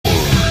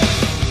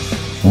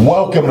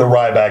Welcome to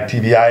Ryback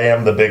TV. I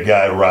am the big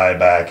guy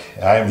Ryback.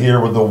 I am here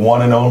with the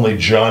one and only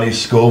Johnny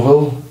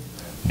Scoville,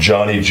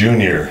 Johnny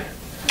Jr.,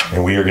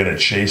 and we are going to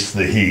chase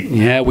the heat.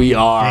 Yeah, we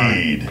are.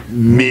 Feed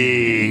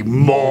me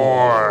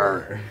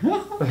more.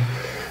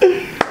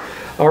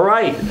 All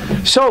right.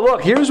 So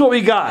look, here's what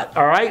we got.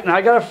 All right, and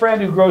I got a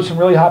friend who grows some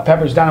really hot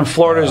peppers down in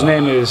Florida. His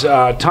name is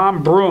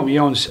Tom Broom. He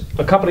owns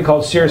a company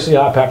called Seriously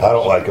Hot Peppers. I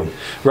don't like him.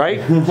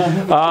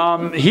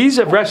 Right? He's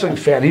a wrestling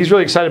fan. He's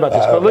really excited about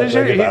this.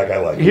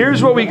 But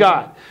here's what we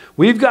got.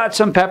 We've got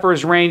some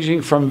peppers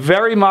ranging from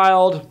very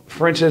mild.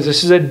 For instance,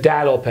 this is a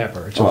daddle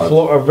pepper. It's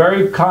a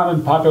very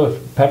common, popular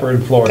pepper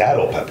in Florida.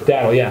 Daddle pepper.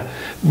 Daddle, yeah.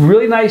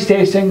 Really nice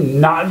tasting,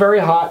 not very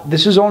hot.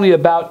 This is only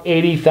about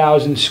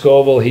 80,000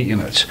 Scoville heat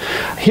units.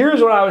 Here's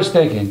what I was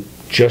thinking.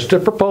 Just a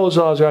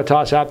proposal I was going to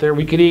toss out there.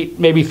 We could eat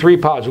maybe 3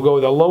 pods. We'll go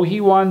with a low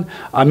heat one,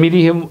 a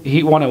medium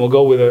heat one, and we'll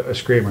go with a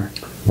screamer.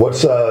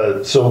 What's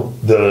so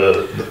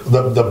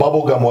the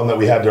bubble gum one that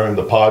we had during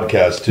the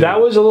podcast too?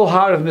 That was a little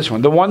hotter than this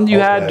one. The one you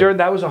had during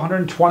that was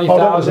 120,000. Oh,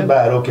 that wasn't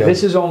bad. Okay.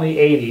 This is only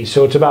 80,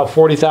 so it's about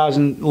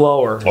 40,000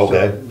 lower.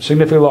 Okay. So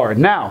significantly lower.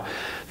 Now,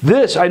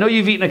 this I know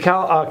you've eaten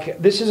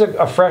this is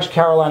a fresh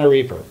Carolina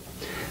Reaper.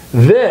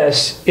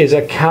 This is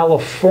a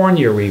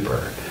California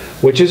Reaper,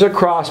 which is a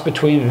cross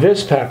between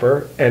this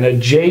pepper and a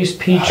Jay's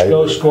Peach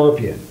Go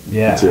Scorpion.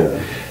 Yeah.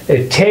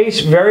 It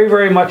tastes very,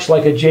 very much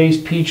like a Jay's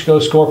Peach Go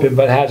Scorpion,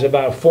 but has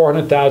about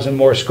 400,000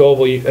 more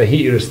Scoville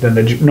heat units than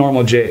the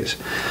normal Jay's.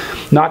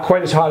 Not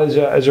quite as hot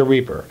as a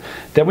Reaper.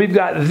 Then we've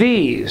got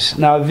these.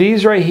 Now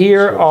these right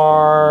here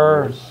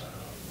are...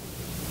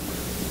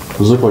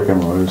 Those look like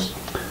MROs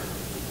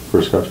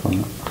for Scotch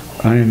bonnet.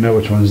 I don't even know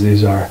which ones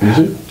these are.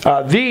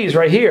 These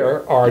right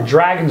here are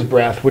Dragon's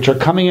Breath, which are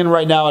coming in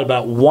right now at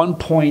about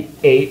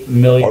 1.8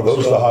 million. Are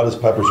those the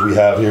hottest peppers we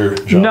have here,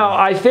 John? No,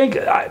 I think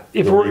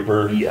if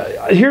we're...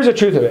 Here's the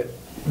truth of it.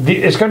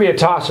 It's going to be a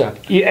toss-up.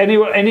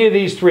 Any of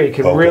these 3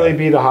 could really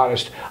be the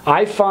hottest.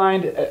 I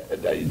find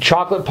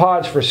chocolate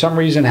pods, for some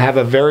reason, have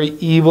a very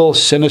evil,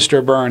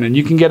 sinister burn. And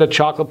you can get a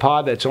chocolate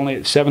pod that's only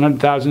at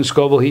 700,000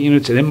 Scoville heat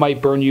units, and it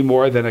might burn you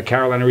more than a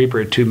Carolina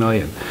Reaper at 2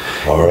 million.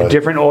 All right.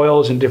 Different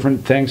oils and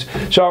different things.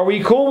 So are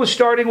we cool with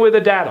starting with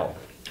a daddle?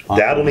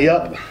 Daddle me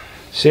up.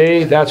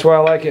 See, that's why I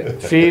like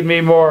it. Feed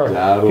me more.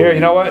 Here, you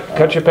know what?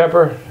 Cut your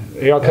pepper.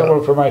 Here, I'll cut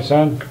one for my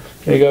son.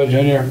 Here you go,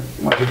 Junior.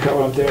 Why don't you cut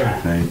one up there?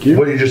 Thank you.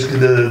 What, you just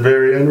did the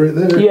very end right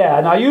there? Yeah,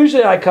 now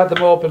usually I cut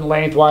them open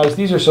lengthwise.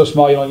 These are so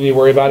small you don't need to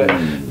worry about it.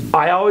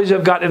 I always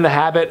have gotten in the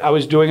habit. I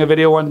was doing a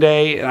video one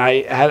day and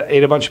I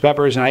ate a bunch of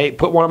peppers and I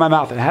put one in my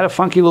mouth and it had a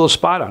funky little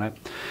spot on it.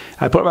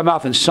 I put it in my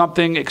mouth and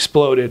something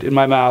exploded in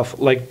my mouth,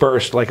 like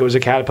burst, like it was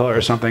a caterpillar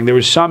or something. There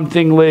was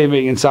something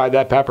living inside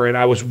that pepper and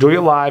I was doing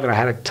it live and I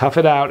had to tough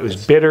it out. It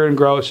was bitter and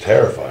gross.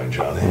 Terrifying,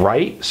 Johnny.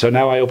 Right? So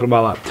now I open them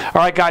all up.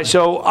 All right, guys,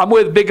 so I'm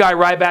with big guy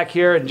Ryback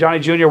here and Johnny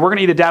Jr. We're going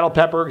to eat a daddle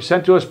pepper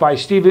sent to us by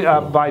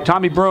by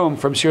Tommy Broom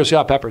from Seriously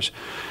Hot Peppers.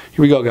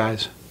 Here we go,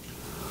 guys.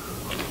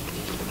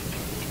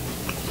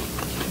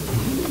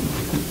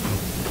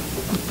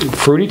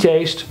 Fruity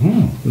taste,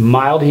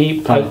 mild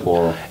heat. Kind of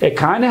floral. It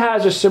kind of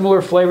has a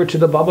similar flavor to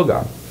the bubble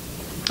gum,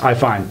 I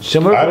find.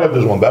 Similar. I like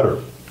this one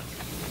better.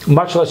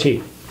 Much less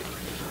heat.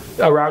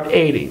 Around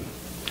 80.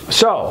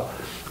 So,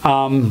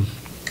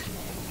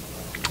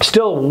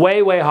 still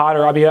way, way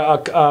hotter. I mean, a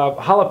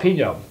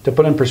jalapeno, to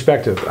put in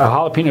perspective, a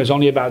jalapeno is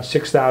only about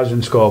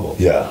 6,000 Scoville.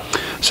 Yeah.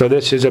 So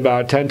this is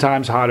about 10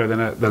 times hotter than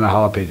a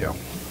jalapeno.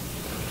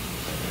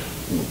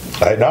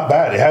 Not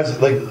bad. It has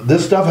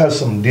this stuff has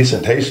some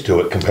decent taste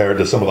to it compared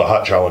to some of the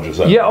hot challenges.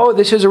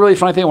 This is a really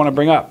funny thing I want to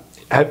bring up.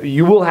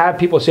 You will have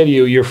people say to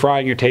you, "You're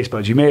frying your taste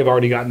buds." You may have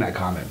already gotten that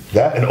comment.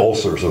 That and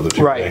ulcers are the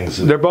two things.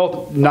 They're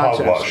both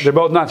nonsense. They're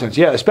both nonsense.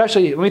 Yeah,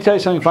 especially. Let me tell you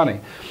something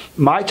funny.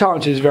 My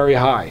tolerance is very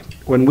high.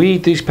 When we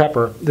eat this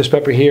pepper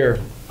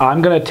here,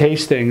 I'm going to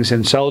taste things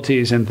and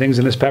subtleties and things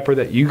in this pepper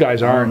that you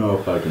guys aren't. I don't know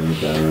if I can eat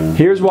that, man.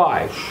 Here's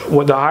why.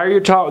 When the higher your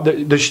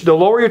the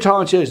lower your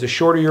tolerance is, the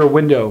shorter your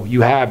window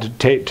you have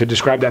to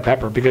describe that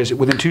pepper, because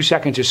within 2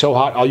 seconds it's so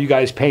hot, all you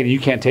guys pain and you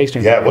can't taste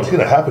anything. Yeah, what's going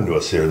to happen to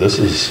us here? This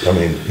is, I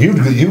mean, you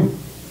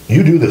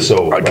do this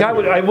so.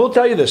 I will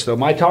tell you this though,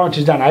 my tolerance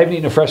is down. I haven't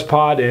eaten a fresh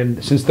pod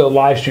since the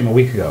live stream a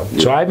week ago,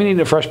 so I haven't eaten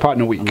a fresh pod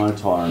in a week. My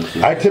tolerance.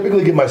 I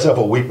typically give myself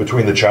a week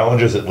between the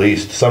challenges at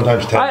least.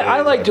 Sometimes 10 days.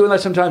 I like doing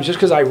that sometimes just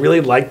because I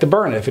really like the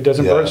burn. If it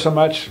doesn't burn so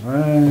much,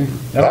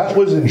 that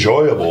was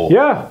enjoyable.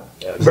 Yeah.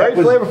 Very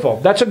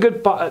flavorful. That's a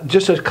good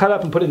just to cut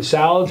up and put in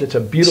salads. It's a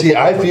beautiful. See,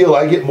 I feel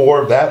I get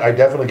more of that. I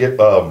definitely get.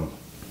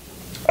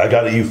 I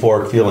got a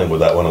euphoric feeling with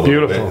that one a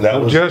little bit. That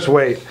was, just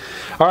wait.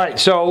 All right,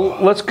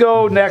 so let's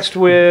go next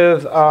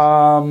with.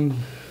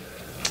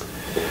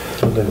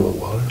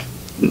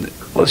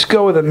 Let's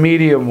go with a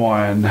medium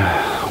one.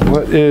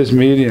 What is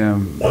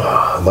medium?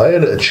 Am I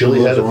in a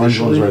chili head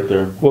officially? Right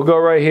there. We'll go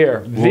right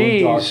here. We'll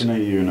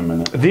indoctrinate you in a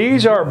minute.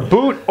 These are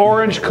Boot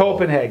Orange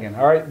Copenhagen.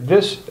 All right,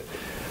 this.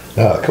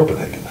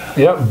 Copenhagen.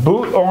 Yep,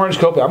 Boot Orange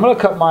Copenhagen. I'm going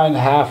to cut mine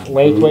half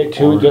lengthweight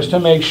too, just to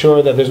make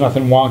sure that there's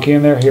nothing wonky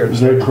in there. Here. Is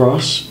that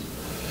cross?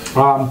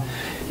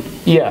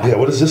 Yeah. Yeah,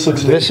 what does this look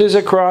like? This is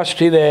a cross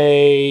between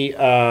a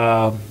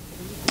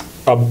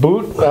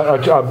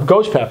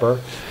ghost pepper,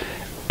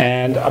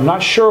 and I'm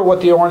not sure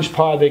what the orange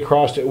pod they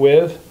crossed it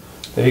with.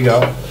 There you go.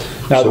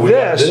 Now so we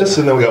got this,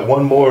 and then we got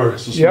one more.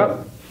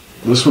 Yep.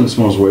 This one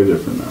smells way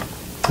different now.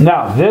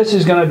 Now this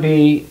is going to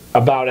be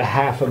about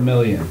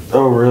 500,000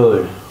 Oh,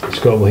 really?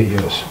 Scoville heat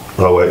units.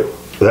 Oh wait,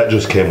 that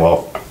just came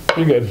off.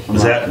 You're good.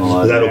 Is that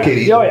okay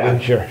to eat? Oh yeah,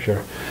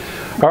 sure.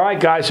 All right,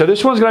 guys. So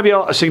this one's going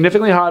to be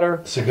significantly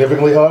hotter.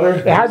 Significantly hotter?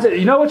 It has it.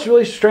 You know what's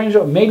really strange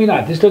though? Maybe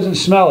not. This doesn't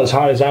smell as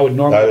hot as I would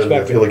normally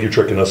expect. I feel like you're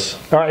tricking us.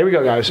 All right, here we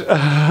go, guys.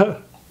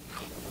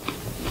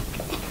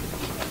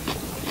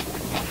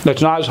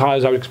 That's not as hot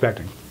as I was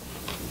expecting.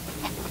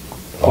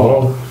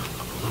 Oh,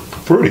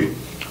 fruity.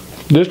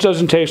 This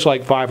doesn't taste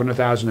like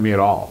 500,000 to me at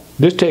all.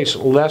 This tastes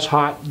less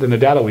hot than the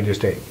data we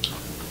just ate.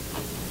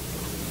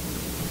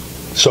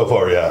 So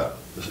far, yeah.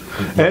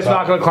 And it's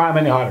not going to climb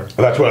any hotter.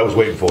 That's what I was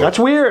waiting for. That's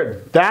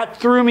weird. That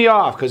threw me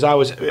off because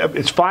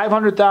it's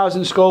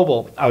 500,000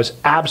 Scoville. I was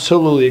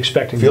absolutely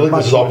expecting. I feel like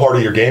this is all part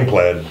of your game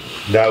plan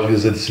now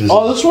because it's.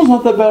 Oh, this one's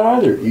not that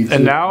bad either.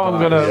 And now I'm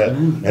gonna. Yeah.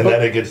 And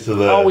then it gets to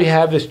the. Oh, we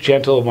have this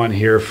gentle one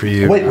here for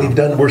you. Wait,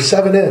 we're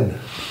 7 in.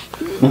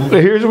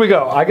 Here's where we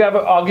go.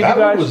 I'll give you guys.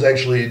 That one was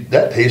actually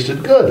that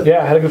tasted good.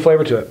 Yeah, it had a good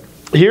flavor to it.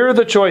 Here are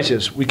the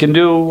choices. We can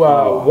do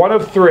one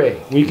of 3.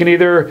 We can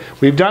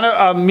we've done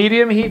a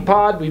medium heat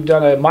pod, we've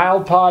done a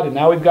mild pod, and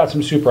now we've got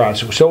some super hot.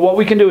 So what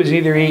we can do is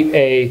either eat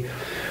a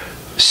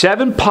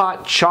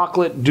 7-pot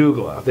chocolate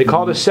douglas. They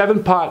call it a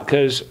 7-pot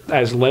because,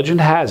 as legend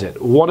has it,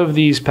 one of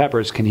these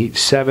peppers can heat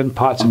 7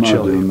 pots of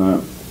chili. I'm not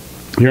doing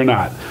that. You're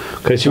not.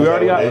 Okay, so we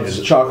already got.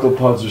 Those chocolate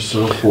pods are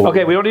so full.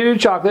 Okay, we don't need any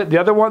chocolate. The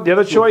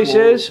other choice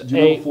is Do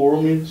you know what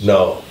floral means?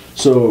 No.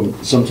 So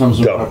sometimes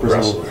when Dumb peppers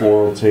have a wrestler.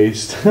 floral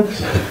taste,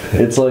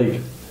 it's like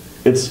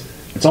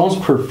it's almost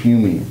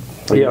perfumey.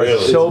 Like, Yeah,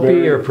 really? soapy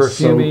very or perfumey.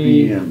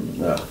 soapy and,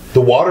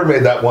 The water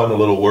made that one a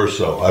little worse,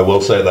 though. I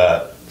will say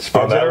that.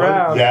 Spreads On it that one,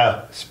 around.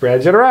 yeah.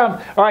 Spreads it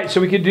around. All right,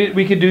 so we could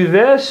do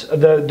this,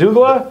 the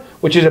douglas,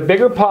 which is a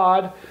bigger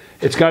pod.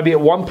 It's going to be at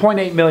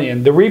 1.8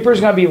 million. The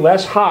Reaper's going to be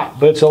less hot,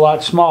 but it's a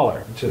lot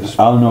smaller. I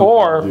don't know.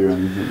 Or if I'll do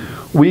anything.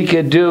 we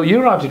could do. You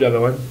don't have to do the other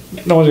one.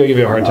 No one's going to give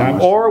you a hard time.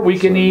 Or we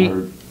can eat.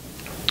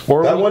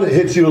 Or That one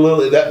hits you a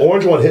little. That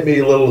orange one hit me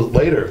a little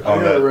later. I On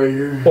got it that. right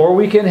here. Or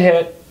we can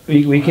hit.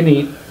 We can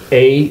eat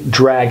a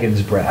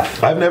dragon's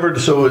breath. I've never.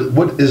 So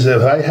what is?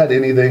 Have I had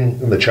anything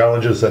in the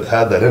challenges that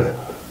had that in it?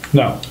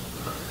 No.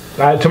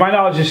 To my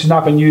knowledge, this has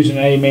not been used in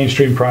any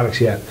mainstream products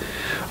yet.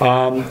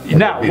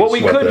 Now, what we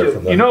sweat could there do,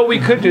 from them. you know what we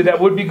could do that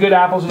would be good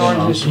apples and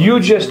oranges? You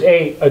just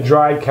ate a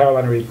dried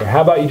Carolina Reaper.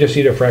 How about you just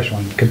eat a fresh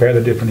one? Compare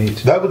the different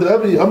heats. That'd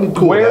be. I'm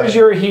cool. with Where's that.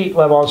 your heat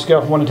level on a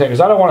scale from 1 to 10? Because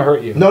I don't want to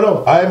hurt you.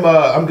 No.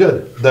 I'm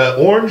good. The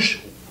orange,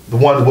 the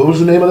one. What was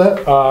the name of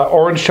that?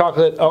 Orange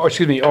chocolate,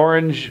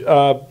 orange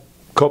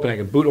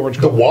Copenhagen, boot orange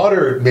The Copenhagen.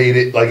 water made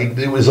it like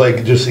it was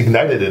like just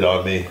ignited it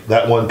on me.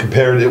 That one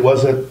compared. It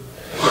wasn't.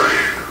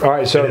 All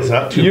right, so It's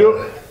not too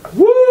you. bad.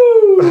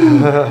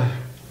 Woo!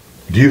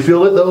 Do you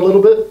feel it though a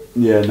little bit?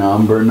 Yeah, no,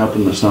 I'm burning up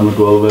in the stomach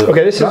a little bit.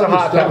 Okay, this is Not a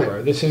hot stomach.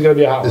 pepper. This is going to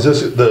be a hot Is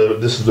one.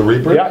 this is the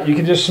Reaper? Yeah, you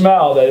can just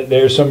smell that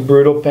there's some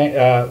brutal pain.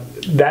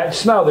 That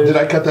smell. Did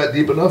I cut that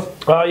deep enough?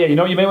 Yeah, you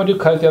know what you may want to do?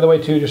 Cut it the other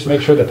way too, just to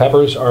make sure the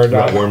peppers are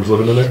Got not. worms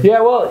living in there.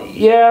 Yeah, well,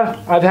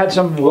 yeah, I've had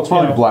some. Well, it's you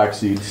probably know, black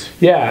seeds.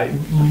 Yeah,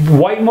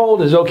 white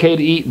mold is okay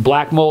to eat.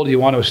 Black mold you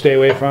want to stay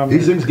away from.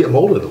 These things get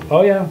molded.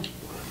 Oh yeah,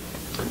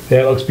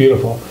 yeah, it looks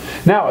beautiful.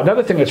 Now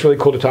another thing that's really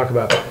cool to talk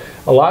about.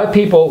 A lot of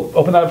people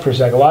open that up for a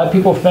second. A lot of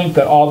people think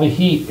that all the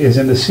heat is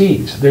in the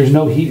seeds. There's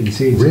no heat in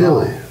seeds.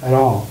 Really? At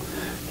all.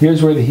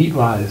 Here's where the heat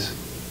lies.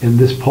 In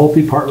this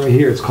pulpy part right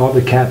here, it's called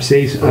the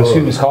capsaicin. Excuse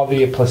me, it's called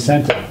the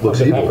placenta Looks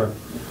of the evil. pepper.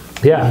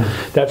 Yeah,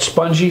 that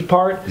spongy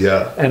part.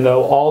 Yeah. And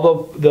all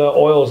the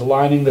oils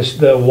lining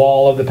the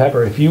wall of the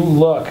pepper. If you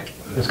look,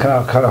 it's kind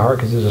of hard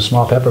because it's a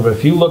small pepper. But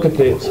if you look at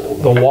the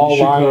wall You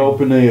should lining,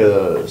 open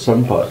a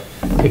sun pot.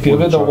 if you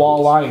look at the wall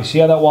chocolates. lining, see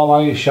how that wall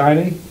lining is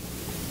shiny?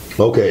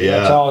 Okay,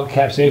 yeah. It's all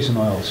capsaicin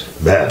oils.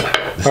 Man,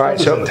 this All right,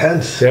 stuff so is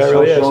intense. yeah, it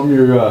really Show is. them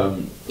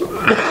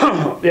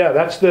your. Yeah,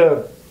 that's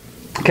the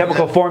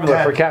chemical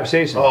formula for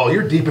capsaicin. Oh,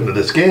 you're deep into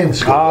this game,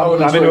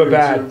 Scott. I'm into it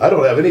bad. I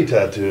don't have any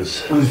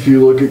tattoos. If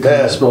you look, it kind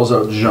Yeah. of spells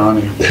out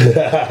Johnny.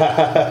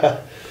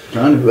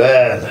 Johnny.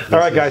 Man. All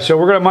right, guys. So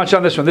we're gonna munch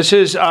on this one. This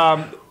is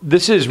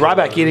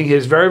Ryback eating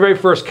his very, very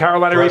first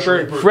Carolina Fresh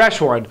Reaper, Reaper.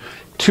 fresh one.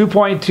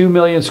 2.2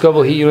 million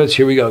Scoville heat units.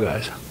 Here we go,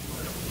 guys.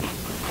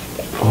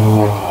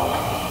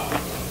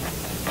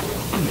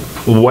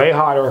 Way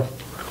hotter.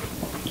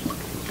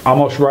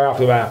 Almost right off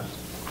the bat.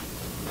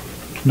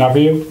 Not for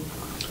you?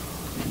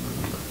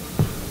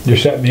 You're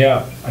setting me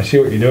up. I see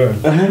what you're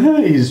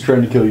doing. He's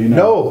trying to kill you now.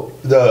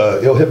 No,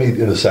 he'll hit me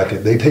in a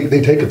second. They take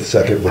it a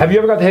second. Have you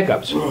ever got the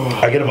hiccups?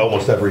 I get them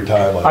almost every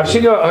time. I've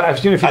seen a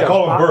few. I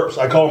call them burps.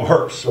 I call them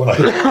herps when I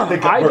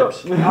think of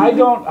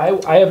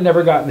burps. I have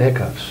never gotten the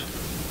hiccups.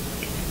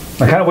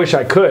 I kind of wish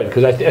I could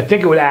because I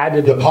think it would add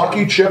to The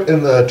Pocky chip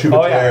in the tube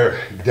Oh, of yeah.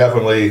 tear,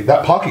 definitely.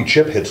 That Pocky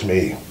chip hits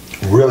me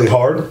really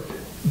hard,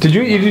 Did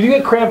you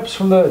get cramps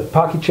from the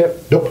Pocky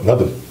chip? Nope,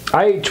 nothing.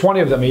 I ate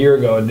 20 of them a year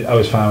ago, and I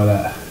was fine with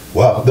that.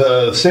 Wow,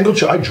 the single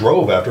chip, I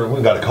drove after I went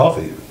and got a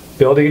coffee.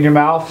 Building in your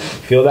mouth,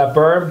 feel that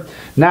burn.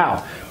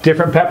 Now,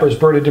 different peppers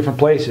burn in different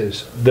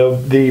places.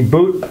 The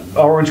Boot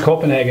Orange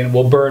Copenhagen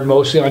will burn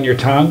mostly on your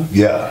tongue.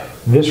 Yeah.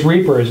 This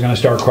Reaper is going to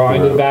start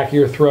crawling to the back of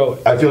your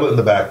throat. I feel it in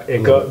the back.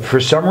 For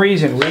some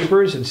reason,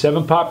 Reapers and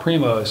 7-Pot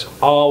Primos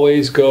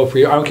always go for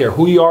you. I don't care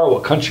who you are,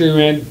 what country you're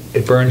in,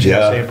 it burns you in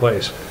the same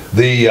place.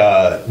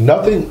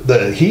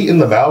 The heat in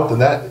the mouth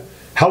and that.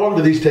 How long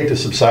do these take to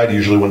subside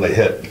usually when they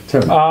hit?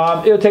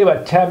 It'll take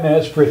about 10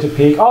 minutes for it to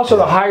peak. Also,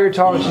 the higher your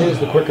tolerance is,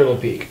 the quicker it'll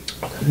peak.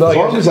 As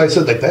long as I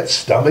said like that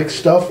stomach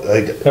stuff,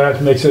 like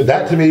that makes it.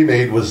 That to me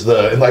was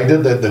and I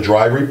did the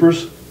dry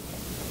Reapers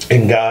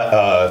and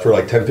got for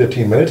like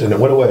 10-15 minutes and it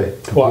went away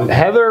completely. Well,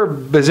 Heather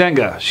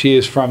Bazinga, she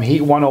is from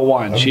Heat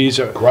 101. She's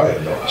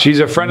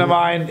a friend of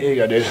mine. Here you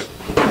go, dude.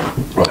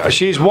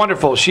 She's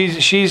wonderful. She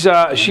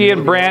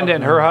and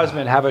Brandon, her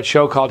husband, have a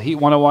show called Heat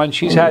 101.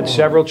 She's had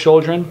several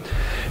children.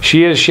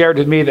 She has shared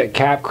with me that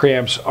calf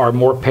cramps are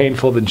more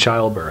painful than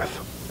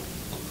childbirth.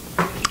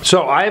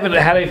 So I haven't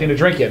had anything to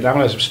drink yet. And I'm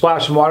going to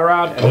splash some water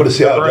out, and I'm going to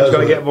see how it does. It's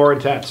going to get more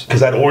intense.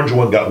 Because that orange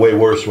one got way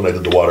worse when I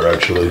did the water,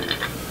 actually.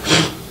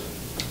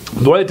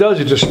 What it does,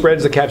 it just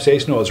spreads the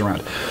capsaicin oils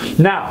around.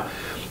 Now,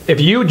 if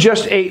you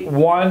just ate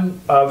one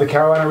of the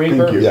Carolina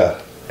Reaper,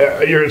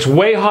 it's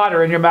way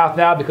hotter in your mouth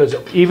now because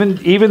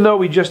even though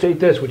we just ate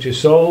this, which is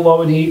so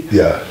low in heat,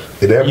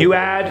 you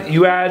add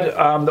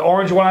the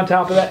orange one on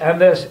top of that and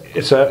this.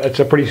 It's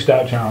a pretty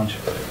stout challenge.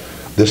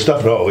 This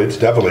stuff, no, it's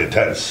definitely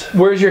intense.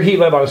 Where's your heat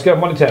level on a scale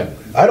of 1 to 10?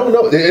 I don't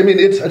know. I mean,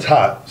 it's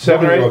hot.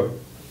 7 or 8?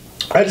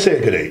 I'd say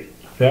a good 8.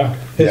 Yeah,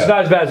 it's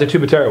not as bad as the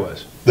Tubatera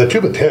was. The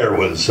Tubatera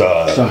was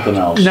something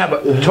else. No,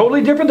 but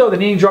totally different though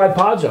than eating dried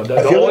pods though.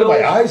 I feel it in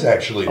my eyes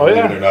actually, believe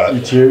it or not.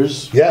 Your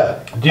tears?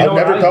 Yeah. I've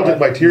never felt it in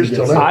my tears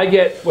till now. I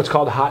get what's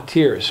called hot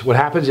tears. What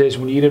happens is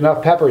when you eat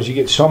enough peppers, you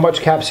get so much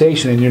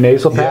capsaicin in your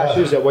nasal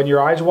passages that when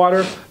your eyes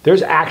water,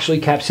 there's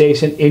actually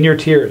capsaicin in your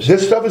tears.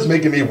 This stuff is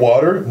making me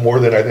water more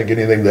than I think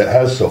anything that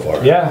has so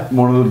far. Yeah.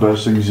 One of the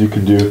best things you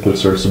can do if it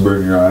starts to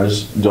burn your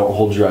eyes, don't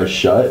hold your eyes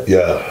shut.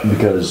 Yeah.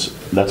 Because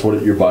that's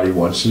what your body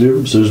wants to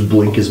do. So just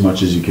blink as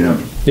much as you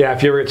can. Yeah,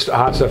 if you ever get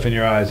hot stuff in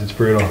your eyes, it's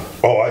brutal.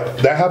 Oh,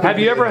 that happened. Have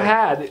you ever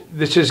had,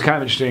 this is kind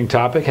of an interesting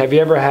topic, have you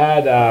ever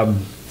had...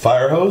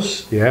 Fire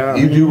hose? Yeah.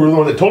 You were the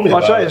one that told me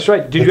about it. That's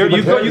right. Did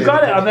you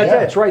got it on that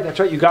day. That's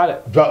right, you got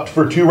it. About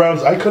for 2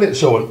 rounds, I couldn't,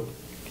 so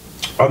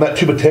on that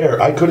Tubatera,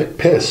 I couldn't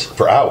piss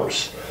for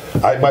hours.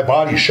 My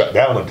body shut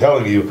down, I'm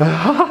telling you.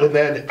 And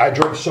then I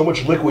drank so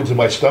much liquids and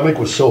my stomach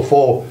was so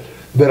full,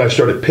 then I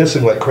started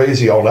pissing like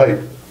crazy all night.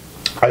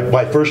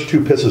 My first 2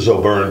 pisses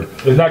though burned.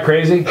 Isn't that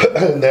crazy?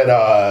 and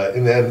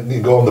then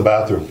you go in the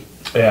bathroom.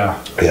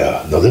 Yeah.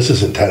 Yeah. No, this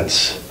is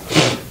intense.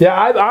 Yeah,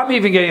 I'm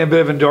even getting a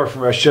bit of endorphin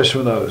rush just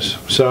from those.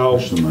 So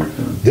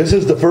this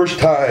is the first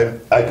time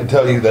I can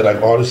tell you that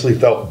I've honestly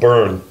felt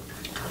burn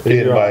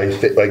in my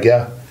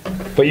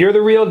But you're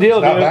the real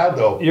deal, dude. Not bad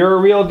though. You're a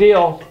real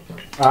deal.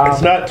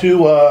 It's not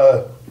too.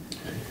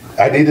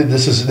 I needed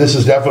this.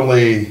 Is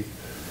definitely.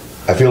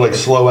 I feel like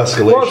slow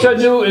escalation. Well,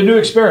 it's a new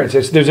experience.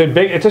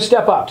 It's a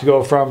step up to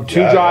go from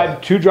two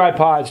dry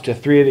pods to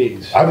 3 of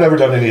these. I've never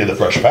done any of the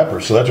fresh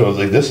peppers, so that's what I was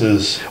like. This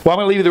is. Well, I'm going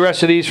to leave you the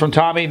rest of these from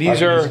Tommy.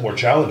 These are some more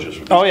challenges.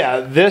 With oh yeah,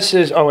 this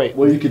is. Oh wait.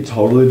 What you could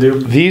totally do.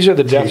 These are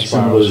the death spirals.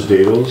 Some of those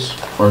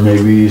dados, or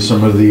maybe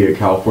some of the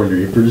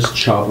California Reapers.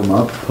 Chop them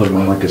up, put them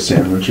on like a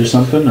sandwich or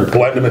something, or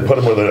blend them and put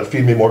them with a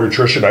Feed Me More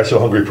Nutrition I So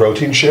Hungry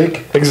protein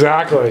shake.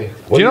 Exactly.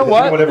 Do you know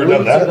what? Anyone ever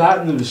done that?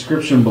 That in the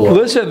description below.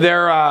 Listen,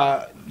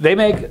 they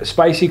make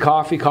spicy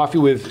coffee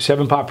with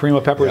 7-Pot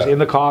Primo peppers in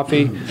the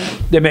coffee.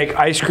 They make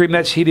ice cream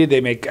that's heated. They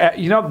make,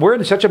 we're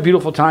in such a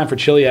beautiful time for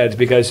chili heads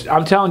because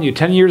I'm telling you,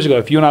 10 years ago,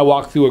 if you and I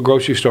walked through a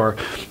grocery store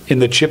in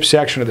the chip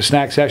section or the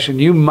snack section,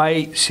 you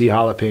might see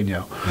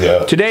jalapeno.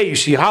 Yeah. Today, you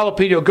see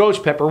jalapeno,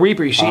 ghost pepper,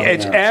 Reaper. You see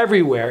it's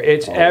everywhere.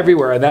 It's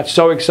everywhere, and that's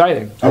so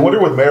exciting. I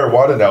wonder with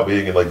marijuana now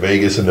being in like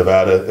Vegas and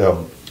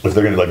Nevada, if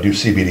they're going to like do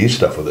CBD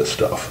stuff with this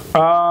stuff.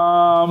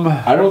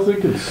 I don't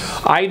think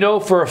it's. I know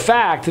for a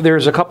fact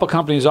there's a couple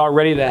companies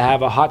already that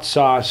have a hot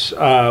sauce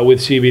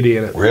with CBD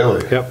in it.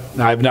 Really? Yep.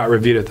 I've not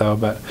reviewed it though,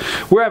 but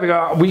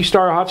we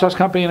start a hot sauce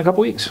company in a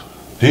couple weeks.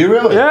 Do you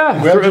really? Yeah.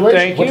 Congratulations.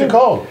 Thank you. What's it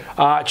called?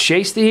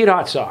 Chase the Heat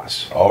hot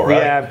sauce. All right.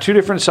 We have 2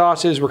 different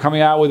sauces we're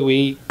coming out with.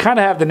 We kind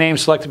of have the name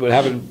selected, but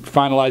haven't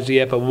finalized it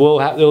yet. But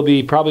it'll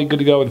be probably good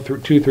to go in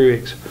 2-3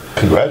 weeks.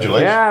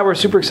 Congratulations. Yeah, we're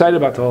super excited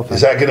about the whole thing.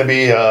 Is that going to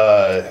be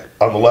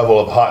on the level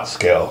of hot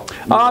scale?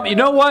 You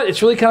know what?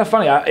 It's really kind of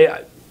funny.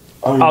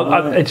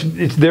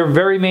 They're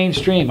very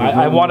mainstream.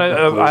 I want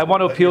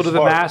to appeal to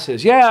the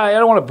masses. Yeah, I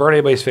don't want to burn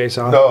anybody's face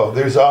on. No,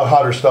 there's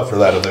hotter stuff for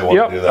that if they want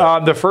to do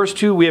that. The first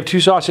 2, we have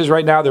 2 sauces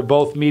right now. They're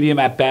both medium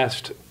at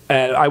best.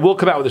 And I will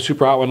come out with a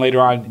super hot one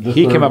later on.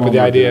 He came up with the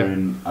idea.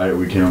 I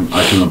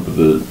came up with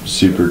a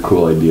super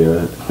cool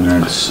idea,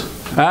 and it's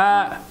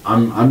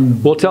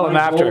We'll tell him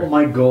after.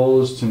 My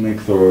goal is to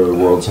make the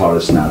world's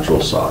hottest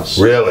natural sauce.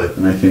 Really?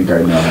 And I think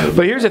I know how to.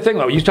 But here's the thing,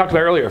 though. You talked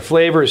about earlier.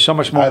 Flavor is so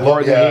much more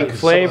important than heat.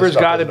 Flavor's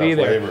got to be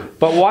there. Flavor.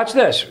 But watch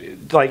this.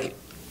 Like,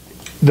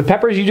 the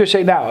peppers you just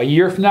say now, a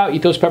year from now,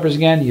 eat those peppers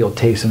again, you'll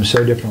taste them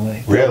so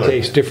differently. Really? They'll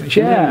taste different.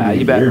 Yeah,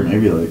 you bet.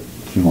 Maybe like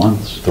a few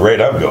months. The rate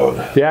I'm going.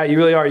 Yeah, you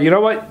really are. You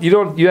know what?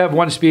 You have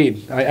one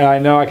speed. I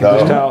know. I can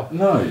just tell.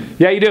 No.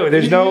 Yeah, you do.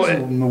 There's no.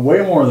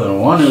 Way more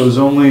than one. It was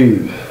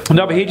only.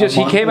 No, but he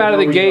came out of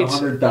the gates.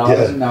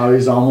 100,000. Now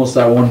he's almost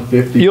at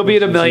 150. You'll be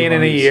at $1 million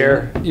in a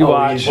year. You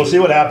watch. We'll see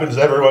what happens.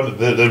 Everyone,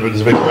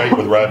 it's been great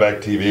with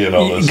Ryback TV and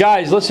all this.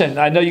 Guys, listen.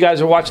 I know you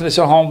guys are watching this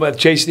at home, but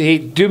Chase the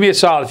Heat. Do me a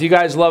solid. If you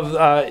guys love,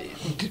 I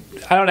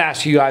don't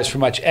ask you guys for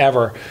much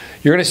ever.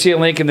 You're going to see a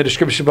link in the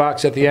description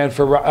box at the end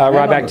for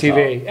Ryback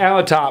TV. And on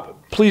the top.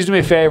 Please do me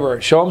a favor.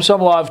 Show him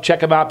some love.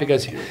 Check him out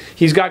because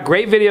he's got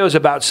great videos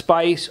about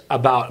spice,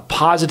 about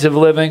positive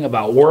living,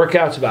 about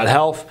workouts, about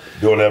health.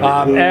 Doing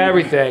everything.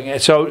 Everything. And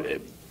so,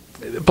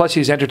 plus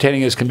he's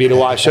entertaining as can be to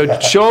watch. So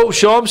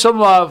show him some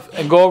love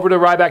and go over to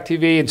Ryback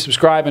TV and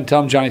subscribe and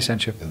tell him Johnny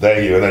sent you.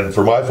 Thank you. And then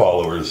for my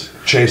followers,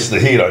 Chase the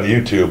Heat on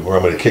YouTube, where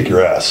I'm going to kick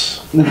your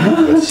ass.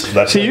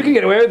 That's See, you can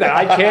get away with that.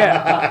 I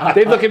can't.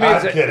 They'd look at me and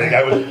I'm say, kidding.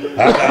 I'm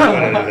not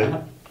doing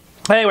anything.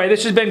 Anyway,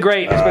 this has been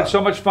great. It's been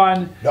so much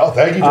fun. No,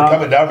 thank you for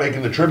coming down,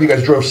 making the trip. You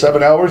guys drove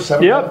 7 hours?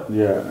 Yep.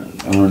 Yeah.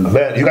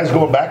 Man, you guys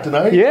going back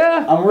tonight?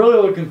 Yeah. I'm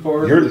really looking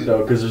forward to it,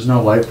 though, because there's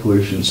no light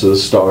pollution, so the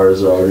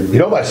stars are... You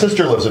know, my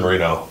sister lives in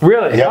Reno.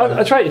 Really? Yeah. Oh,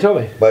 that's right. You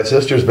told me. My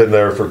sister's been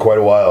there for quite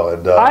a while.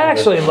 And I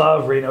actually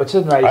love Reno. It's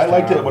a nice I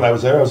liked town. it when I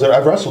was there.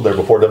 I've wrestled there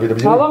before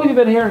WWE. How long have you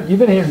been here? You've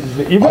been here.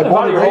 You've been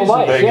about your whole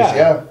life. Vegas,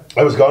 yeah.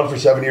 I was gone for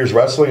 7 years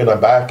wrestling, and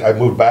I'm back. I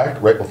moved back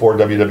right before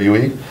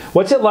WWE.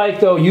 What's it like,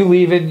 though? You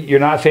leaving, you're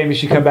not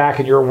famous, you come back,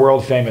 and you're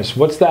world famous.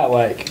 What's that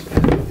like?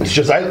 It's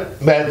just,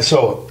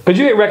 so... Because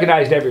you get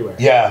recognized everywhere.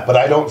 Yeah, but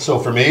I don't, so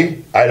for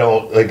me, I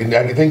don't, like,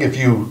 I think if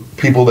you,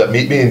 people that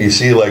meet me and you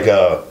see, like,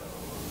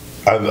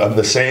 I'm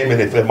the same, and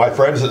if my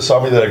friends that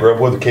saw me that I grew up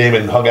with came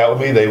and hung out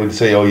with me, they would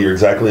say, oh, you're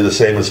exactly the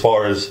same as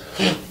far as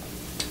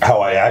how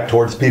I act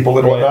towards people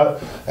and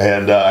whatnot,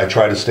 and I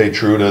try to stay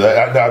true to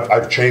that.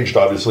 I've changed,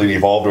 obviously, and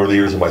evolved over the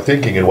years in my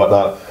thinking and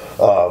whatnot,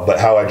 but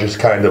how I just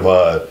kind of,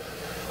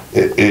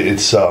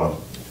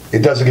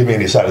 it doesn't give me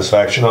any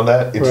satisfaction on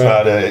that. It's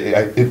not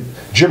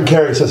Jim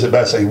Carrey says it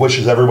best. He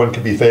wishes everyone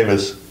could be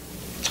famous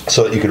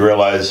so that you could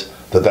realize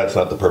that that's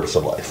not the purpose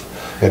of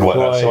life and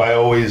whatnot. So I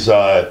always,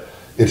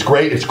 it's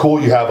great, it's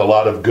cool. You have a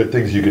lot of good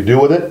things you could do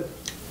with it,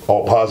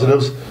 all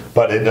positives,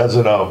 but it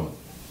doesn't.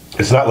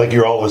 It's not like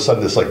you're all of a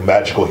sudden this like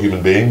magical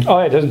human being. Oh,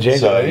 it doesn't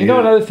change. So, you know,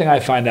 another thing I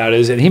find out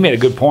is, and he made a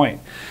good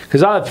point,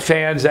 because I have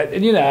fans that,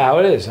 and you know how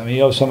it is. I mean, you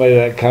know, somebody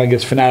that kind of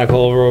gets fanatical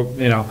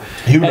over, you know.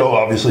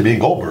 Obviously being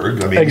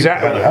Goldberg. I mean,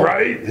 exactly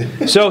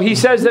right. So he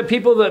says that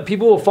people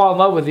will fall in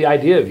love with the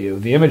idea of you,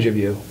 the image of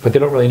you, but they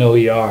don't really know who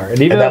you are. And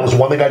that was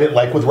one thing I didn't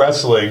like with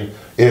wrestling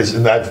is,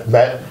 and I've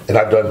met and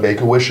I've done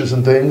Make-A-Wishes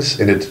and things,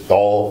 and it's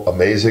all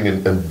amazing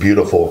and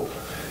beautiful.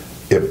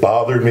 It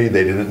bothered me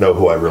they didn't know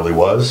who I really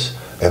was.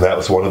 And that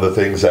was one of the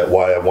things that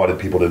why I wanted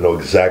people to know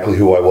exactly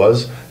who I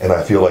was. And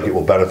I feel like it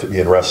will benefit me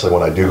in wrestling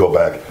when I do go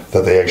back,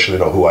 that they actually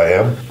know who I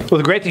am. Well,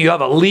 the great thing, you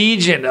have a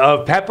legion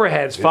of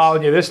pepperheads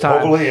following you this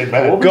time. Hopefully,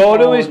 go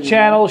to his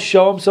channel,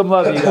 show him some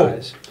love, you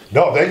guys.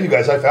 No, thank you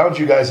guys. I found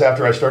you guys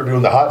after I started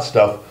doing the hot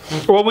stuff.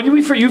 Well, when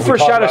you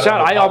first shouted us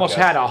out, I almost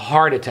had a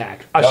heart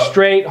attack.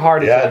 Straight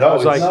heart attack. No, I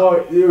was like, no,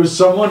 it was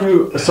someone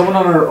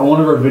on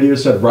one of our videos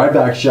said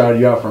Ryback shouted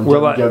you out from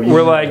WWE.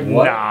 We're like,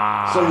 what?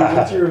 nah. So you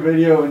went to your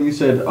video and you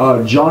said,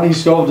 Johnny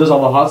Scoville does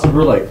all the hot stuff.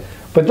 We're like,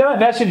 but then I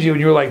messaged you and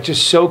you were like,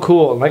 just so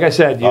cool. And like I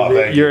said,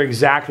 you're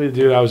exactly the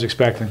dude I was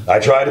expecting. I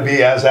try to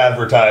be as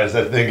advertised.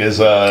 That thing is...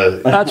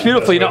 that's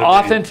beautiful. You know,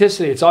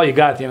 authenticity, it's all you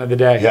got at the end of the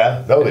day.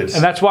 Yeah, no, it's...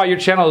 And that's why your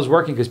channel is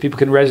working, because people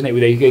can resonate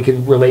with you. They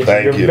can relate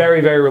to you. You're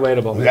very, very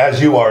relatable. As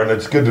you are, and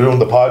it's good doing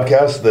the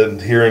podcast, then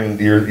hearing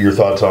your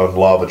thoughts on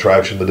law of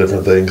attraction, the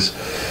different things.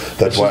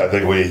 That's why I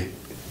think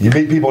you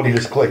meet people and you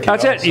just click.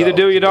 That's it. Either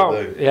do or you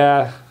don't.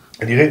 Yeah.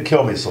 And you didn't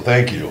kill me, so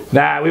thank you.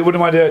 Nah, we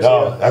wouldn't want to do it.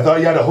 No, I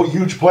thought you had a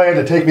huge plan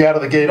to take me out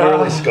of the game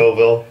early,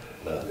 Scoville.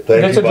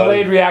 That's a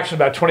delayed reaction.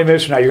 About 20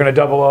 minutes from now, you're going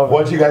to double over.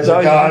 Once you guys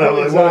are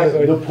gone,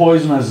 exactly. The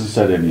poison hasn't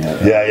set in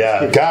yet.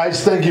 Yeah.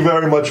 Guys, thank you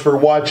very much for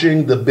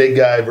watching The Big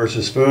Guy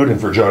versus Food,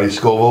 and for Johnny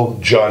Scoville,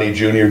 Johnny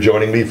Jr.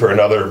 joining me for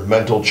another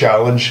mental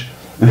challenge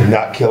and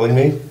not killing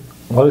me.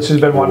 Well, this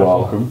has been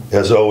wonderful. Welcome.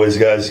 As always,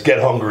 guys, get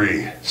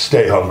hungry,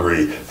 stay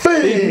hungry,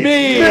 feed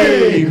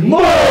me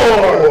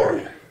more!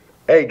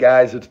 Hey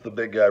guys, it's the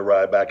Big Guy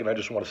Ryback, and I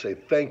just want to say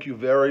thank you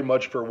very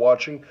much for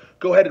watching.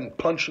 Go ahead and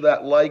punch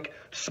that like,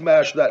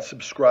 smash that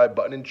subscribe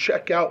button, and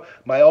check out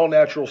my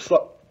all-natural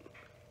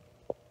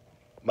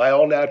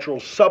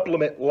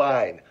supplement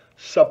line.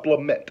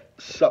 Supplement.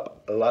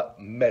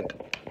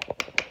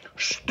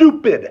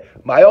 Stupid!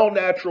 My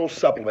all-natural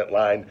supplement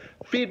line.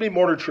 Feed Me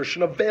More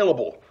Nutrition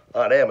available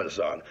on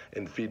Amazon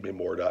and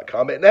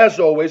feedmemore.com. And as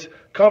always,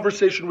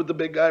 Conversation with the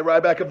Big Guy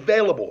Ryback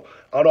available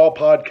on all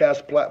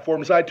podcast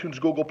platforms, iTunes,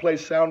 Google Play,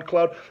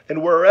 SoundCloud,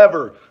 and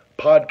wherever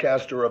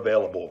podcasts are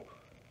available.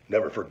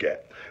 Never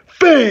forget,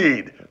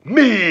 feed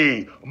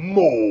me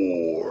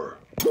more.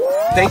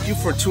 Thank you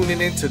for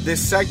tuning in to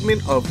this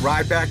segment of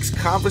Ryback's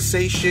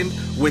Conversation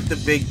with the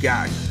Big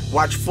Guy.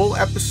 Watch full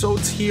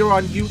episodes here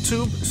on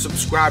YouTube.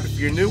 Subscribe if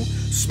you're new.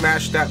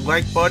 Smash that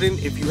like button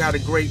if you had a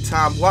great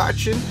time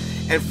watching.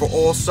 And for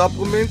all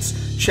supplements,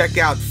 check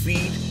out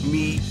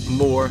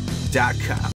feedmemore.com.